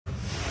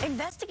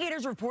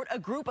Investigators report a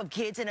group of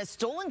kids in a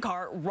stolen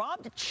car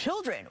robbed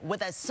children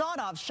with a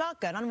sawed-off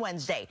shotgun on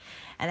Wednesday,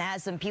 and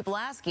has some people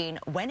asking,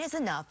 when is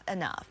enough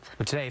enough?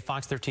 But today,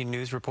 Fox 13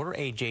 News reporter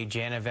A.J.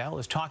 Janavel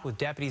is talking with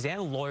deputies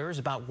and lawyers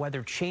about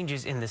whether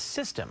changes in the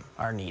system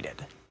are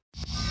needed.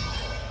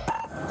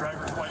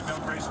 Driver's white male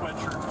gray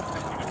sweatshirt,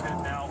 taking a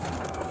pin now.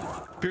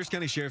 Pierce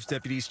County Sheriff's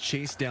deputies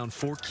chased down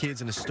 4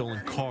 kids in a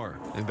stolen car.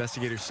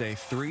 Investigators say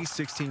 3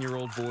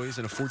 16-year-old boys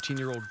and a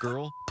 14-year-old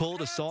girl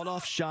pulled a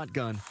sawed-off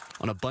shotgun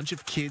on a bunch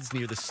of kids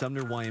near the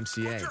Sumner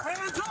YMCA. Put your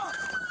hands up!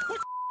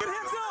 Put your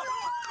hands up!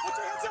 Put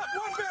your hands up!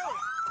 One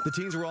belly! The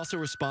teens were also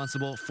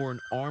responsible for an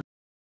armed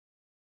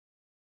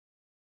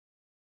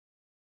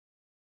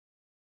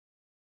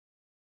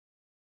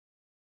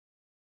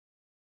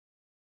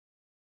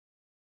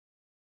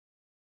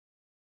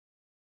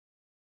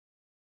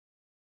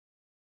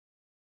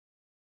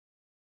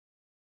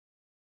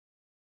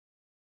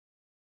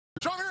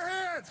Show me your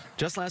hands!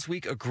 Just last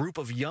week, a group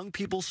of young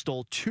people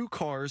stole 2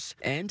 cars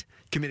and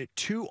committed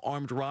 2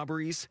 armed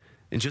robberies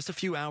in just a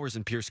few hours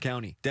in Pierce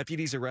County.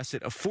 Deputies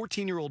arrested a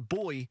 14-year-old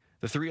boy.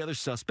 The 3 other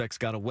suspects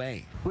got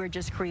away. We're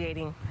just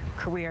creating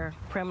career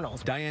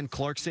criminals. Diane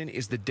Clarkson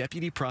is the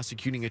deputy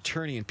prosecuting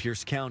attorney in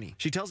Pierce County.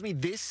 She tells me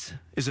this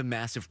is a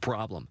massive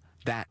problem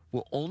that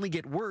will only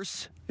get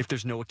worse if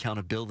there's no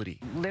accountability.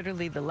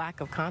 Literally the lack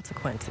of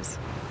consequences.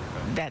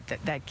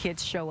 That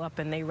kids show up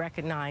and they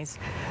recognize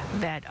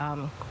that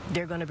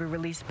they're going to be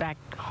released back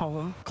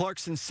home.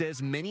 Clarkson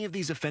says many of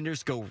these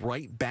offenders go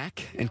right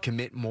back and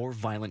commit more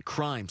violent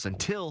crimes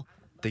until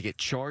they get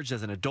charged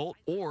as an adult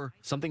or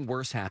something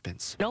worse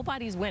happens.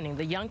 Nobody's winning.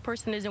 The young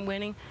person isn't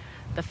winning.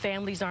 The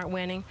families aren't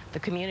winning. The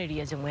community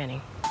isn't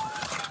winning.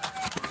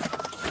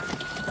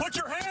 Put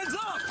your hands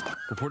up!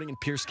 Reporting in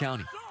Pierce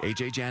County,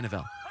 A.J.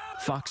 Janavel,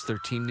 Fox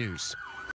 13 News.